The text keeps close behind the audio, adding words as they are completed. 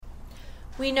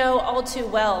We know all too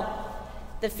well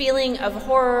the feeling of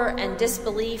horror and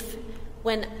disbelief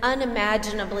when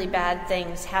unimaginably bad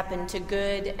things happen to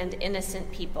good and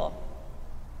innocent people.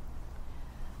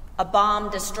 A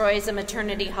bomb destroys a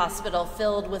maternity hospital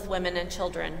filled with women and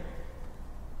children.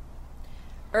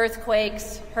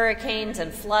 Earthquakes, hurricanes,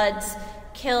 and floods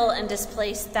kill and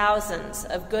displace thousands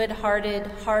of good-hearted,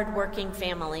 hard-working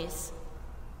families.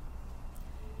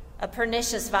 A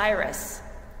pernicious virus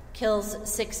kills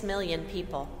 6 million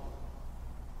people.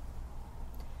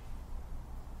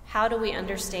 How do we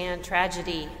understand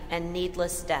tragedy and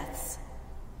needless deaths?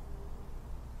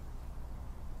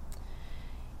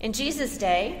 In Jesus'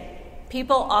 day,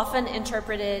 people often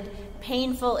interpreted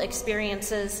painful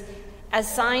experiences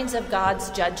as signs of God's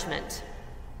judgment.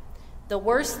 The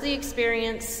worse the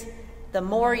experience, the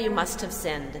more you must have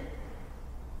sinned.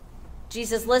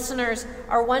 Jesus' listeners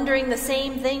are wondering the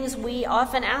same things we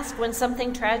often ask when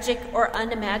something tragic or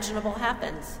unimaginable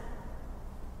happens.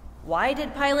 Why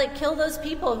did Pilate kill those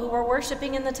people who were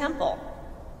worshiping in the temple?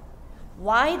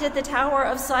 Why did the Tower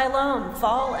of Siloam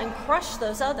fall and crush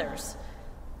those others?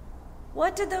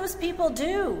 What did those people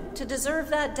do to deserve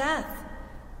that death?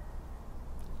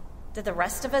 Did the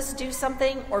rest of us do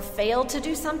something or fail to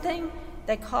do something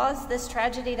that caused this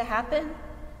tragedy to happen?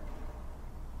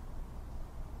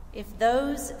 If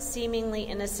those seemingly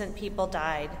innocent people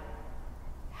died,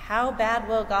 how bad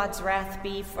will God's wrath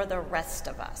be for the rest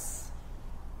of us?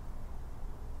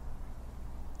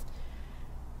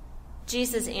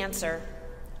 Jesus' answer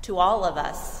to all of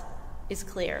us is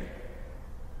clear.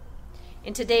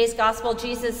 In today's gospel,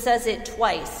 Jesus says it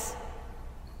twice.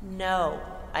 No,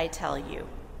 I tell you.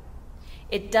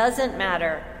 It doesn't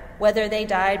matter whether they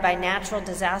died by natural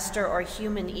disaster or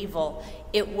human evil.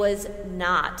 It was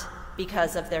not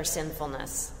because of their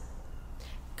sinfulness.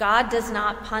 God does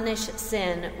not punish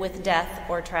sin with death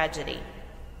or tragedy.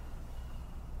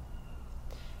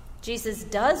 Jesus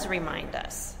does remind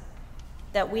us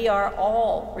that we are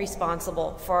all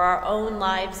responsible for our own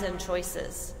lives and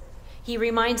choices. He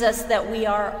reminds us that we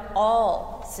are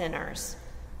all sinners,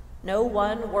 no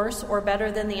one worse or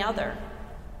better than the other,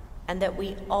 and that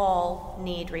we all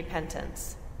need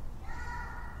repentance.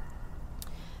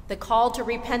 The call to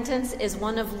repentance is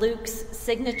one of Luke's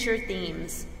signature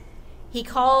themes. He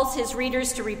calls his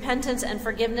readers to repentance and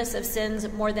forgiveness of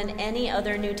sins more than any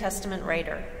other New Testament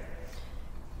writer.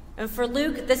 And for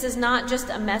Luke, this is not just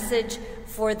a message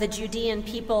for the Judean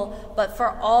people, but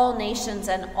for all nations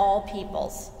and all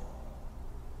peoples.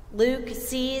 Luke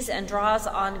sees and draws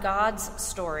on God's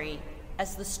story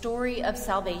as the story of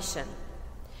salvation,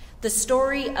 the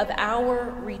story of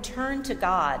our return to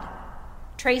God,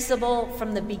 traceable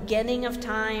from the beginning of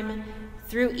time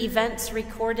through events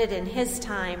recorded in his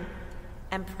time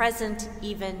and present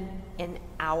even in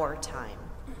our time.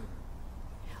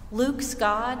 Luke's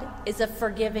God is a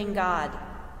forgiving God.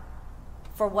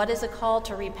 For what is a call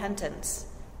to repentance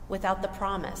without the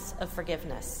promise of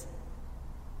forgiveness?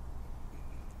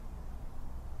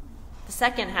 The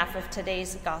second half of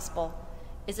today's gospel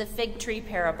is a fig tree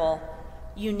parable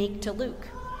unique to Luke.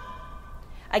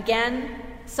 Again,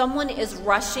 someone is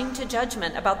rushing to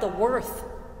judgment about the worth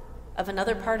of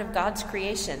another part of God's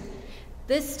creation.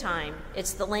 This time,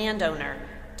 it's the landowner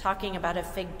talking about a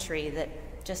fig tree that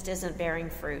just isn't bearing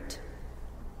fruit.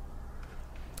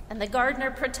 And the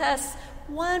gardener protests,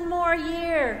 "One more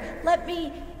year.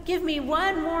 Give me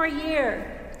one more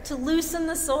year to loosen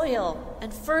the soil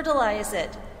and fertilize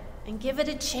it and give it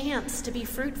a chance to be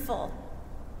fruitful."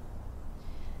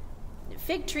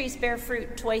 Fig trees bear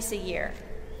fruit twice a year,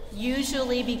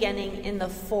 usually beginning in the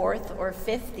 4th or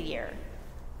 5th year.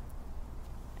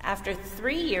 After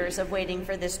 3 years of waiting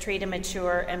for this tree to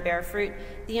mature and bear fruit,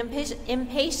 the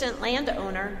impatient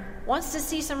landowner wants to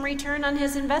see some return on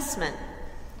his investment.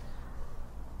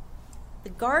 The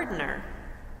gardener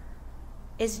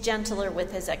is gentler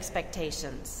with his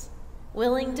expectations,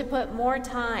 willing to put more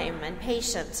time and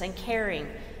patience and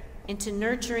caring into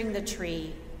nurturing the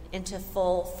tree into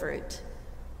full fruit.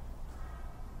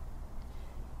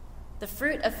 The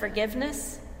fruit of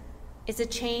forgiveness is a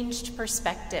changed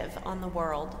perspective on the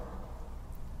world.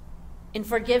 In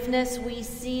forgiveness, we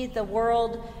see the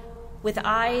world with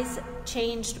eyes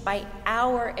changed by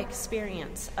our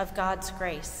experience of God's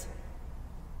grace.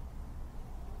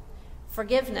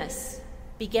 Forgiveness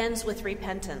begins with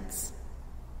repentance,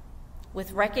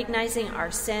 with recognizing our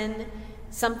sin,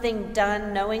 something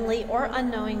done knowingly or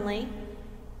unknowingly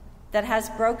that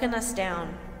has broken us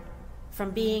down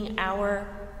from being our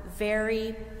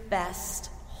very best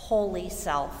holy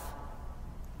self.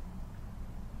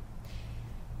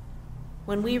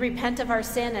 When we repent of our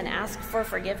sin and ask for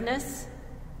forgiveness,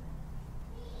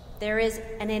 there is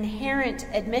an inherent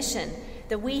admission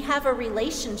that we have a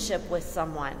relationship with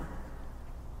someone,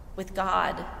 with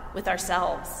God, with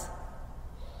ourselves.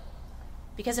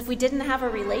 Because if we didn't have a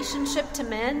relationship to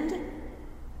mend,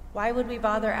 why would we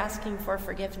bother asking for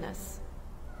forgiveness?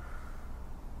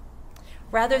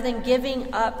 Rather than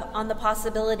giving up on the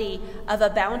possibility of a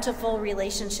bountiful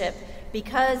relationship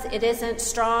because it isn't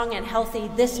strong and healthy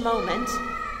this moment,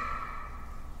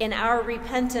 in our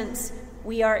repentance,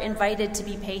 we are invited to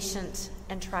be patient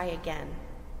and try again.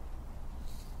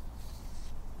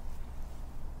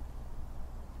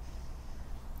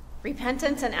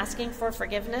 Repentance and asking for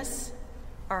forgiveness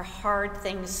are hard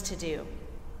things to do.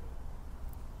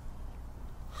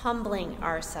 Humbling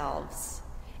ourselves,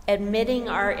 admitting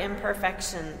our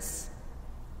imperfections,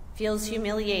 feels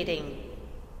humiliating,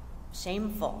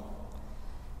 shameful.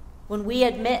 When we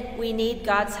admit we need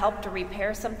God's help to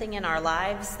repair something in our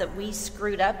lives that we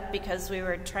screwed up because we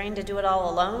were trying to do it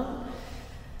all alone,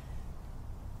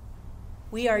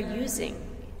 we are using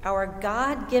our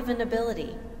God-given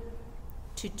ability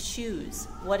to choose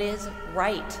what is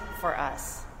right for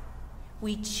us.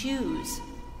 We choose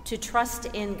to trust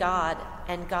in God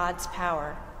and God's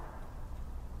power.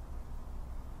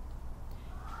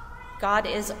 God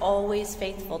is always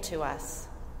faithful to us.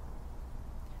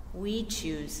 We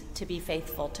choose to be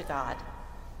faithful to God.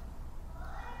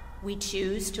 We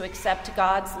choose to accept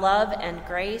God's love and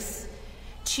grace,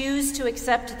 choose to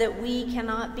accept that we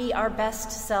cannot be our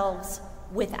best selves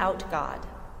without God.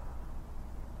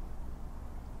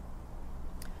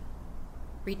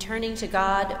 Returning to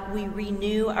God, we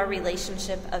renew our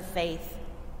relationship of faith.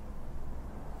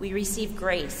 We receive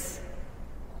grace,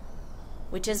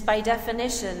 which is by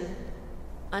definition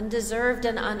undeserved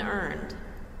and unearned.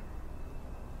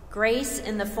 Grace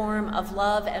in the form of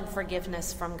love and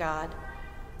forgiveness from God.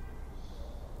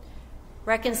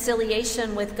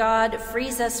 Reconciliation with God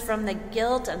frees us from the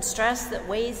guilt and stress that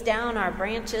weighs down our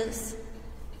branches,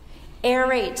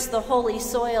 aerates the holy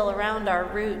soil around our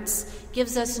roots,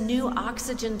 gives us new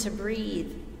oxygen to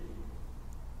breathe.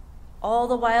 All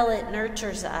the while it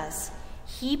nurtures us,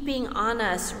 heaping on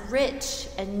us rich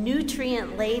and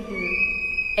nutrient-laden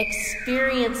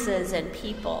experiences and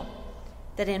people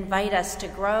that invite us to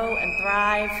grow and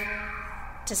thrive,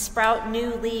 to sprout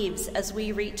new leaves as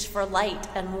we reach for light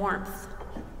and warmth.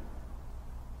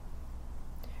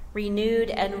 Renewed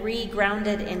and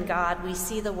re-grounded in God, we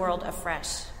see the world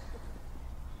afresh.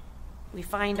 We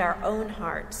find our own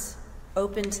hearts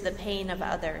open to the pain of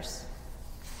others.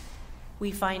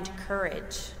 We find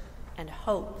courage and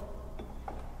hope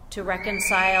to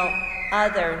reconcile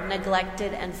other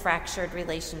neglected and fractured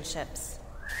relationships.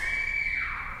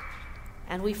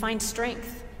 And we find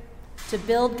strength to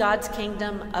build God's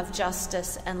kingdom of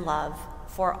justice and love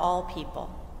for all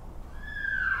people.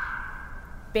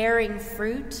 Bearing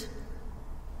fruit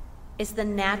is the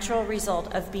natural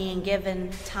result of being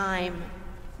given time,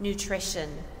 nutrition,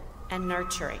 and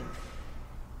nurturing.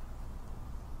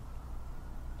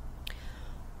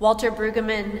 Walter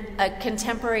Brueggemann, a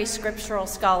contemporary scriptural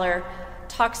scholar,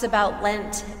 talks about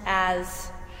Lent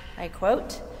as, I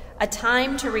quote, a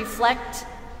time to reflect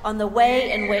on the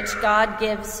way in which God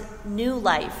gives new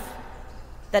life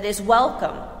that is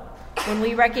welcome when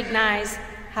we recognize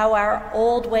how our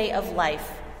old way of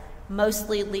life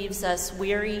mostly leaves us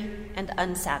weary and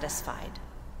unsatisfied.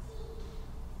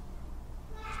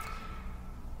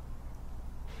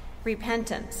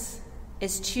 Repentance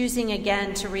is choosing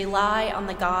again to rely on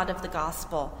the God of the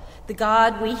gospel, the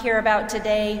God we hear about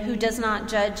today who does not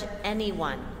judge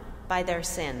anyone by their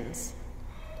sins,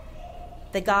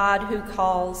 the God who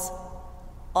calls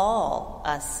all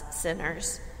us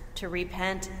sinners to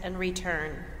repent and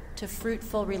return to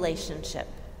fruitful relationship,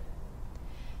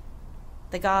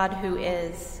 the God who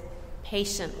is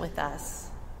patient with us,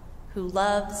 who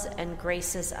loves and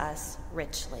graces us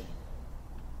richly.